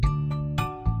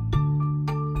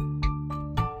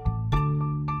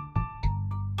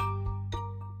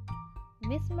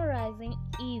mesmerizing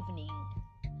evening.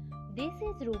 This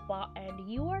is Rupa and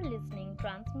you are listening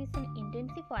Transmission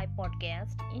Intensify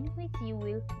podcast in which you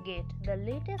will get the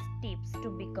latest tips to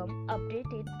become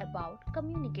updated about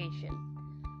communication.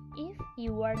 If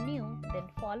you are new, then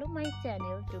follow my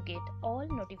channel to get all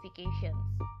notifications.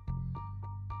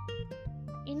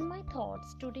 In my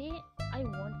thoughts today, I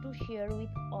want to share with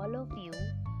all of you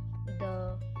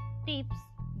the tips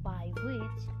by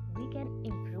which we can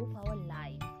improve our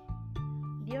life.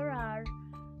 There are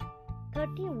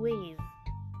 30 ways.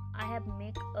 I have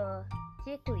made a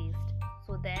checklist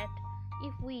so that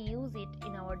if we use it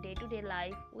in our day-to-day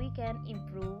life, we can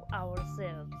improve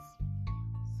ourselves.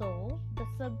 So the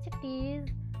subject is,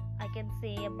 I can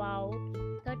say, about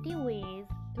 30 ways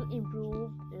to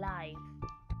improve life.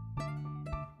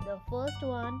 The first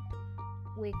one,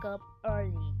 wake up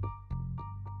early.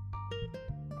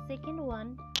 Second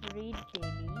one, read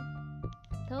daily.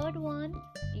 Third one,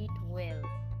 eat well.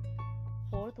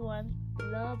 Fourth one,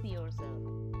 love yourself.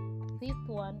 Fifth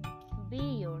one, be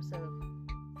yourself.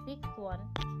 Sixth one,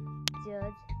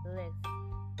 judge less.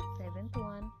 Seventh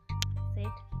one,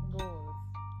 set goals.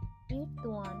 Eighth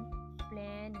one,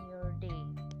 plan your day.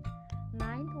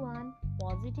 Ninth one,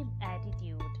 positive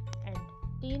attitude. And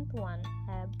 10th one,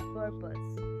 have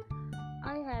purpose.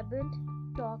 I haven't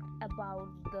talked about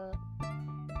the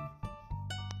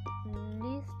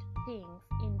list things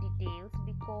in details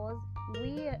because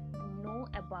we know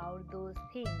about those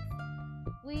things.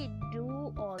 We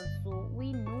know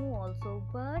also,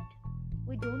 but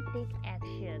we don't take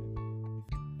action.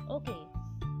 Okay,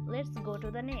 let's go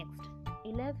to the next.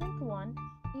 11th one,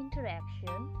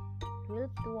 interaction.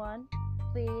 12th one,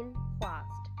 fail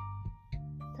fast.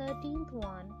 13th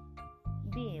one,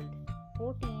 build.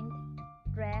 14th,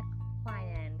 track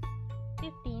finance.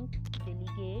 15th,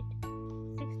 delegate.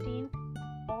 16th,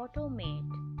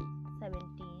 automate.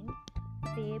 17th,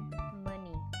 save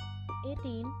money.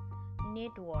 18th,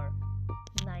 network.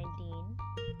 19th,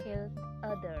 help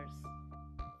others.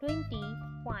 20,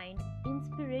 find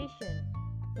inspiration.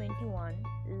 21,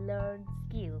 learn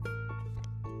skills.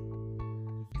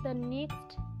 The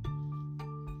next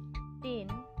 10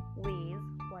 ways,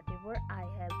 whatever I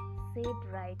have said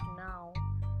right now,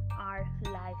 are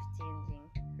life changing.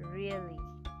 Really.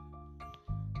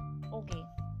 Okay,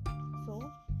 so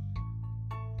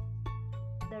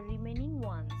the remaining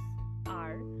ones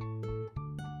are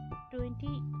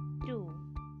 22,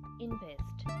 invest.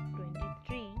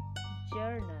 23,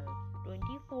 journal.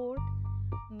 24,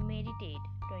 meditate.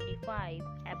 25,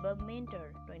 have a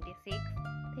mentor. 26,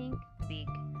 think big.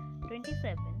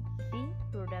 27, be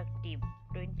productive.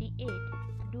 28,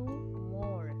 do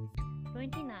more.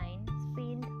 29,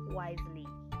 spend wisely.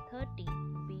 30,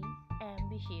 be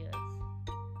ambitious.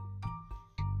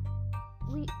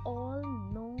 We all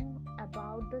know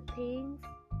about the things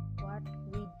what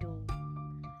we do.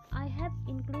 I have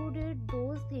included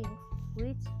those things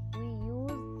which we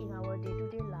use in our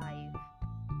day-to-day life.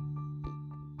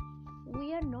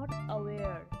 We are not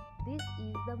aware. This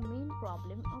is the main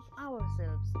problem of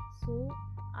ourselves. So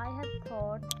I have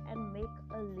thought and make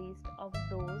a list of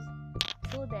those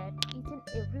so that each and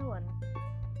everyone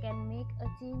can make a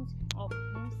change of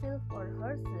himself or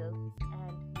herself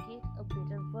and get a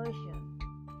better version.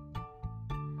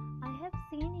 I have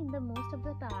seen in the most of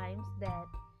the times that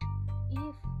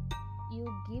if you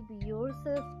give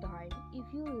yourself time, if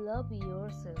you love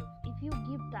yourself, if you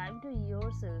give time to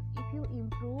yourself, if you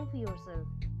improve yourself,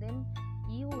 then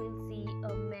you will see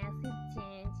a massive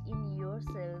change in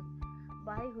yourself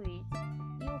by which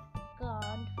you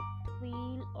can't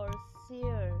feel or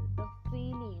share the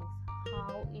feelings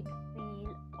how it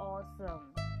feels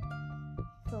awesome.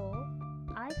 So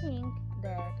I think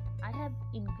that I have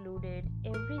included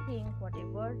everything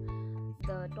whatever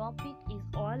the topic is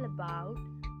all about.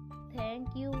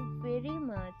 Thank you very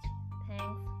much.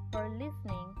 Thanks for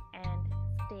listening and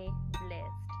stay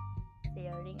blessed.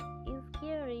 Sharing is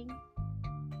caring.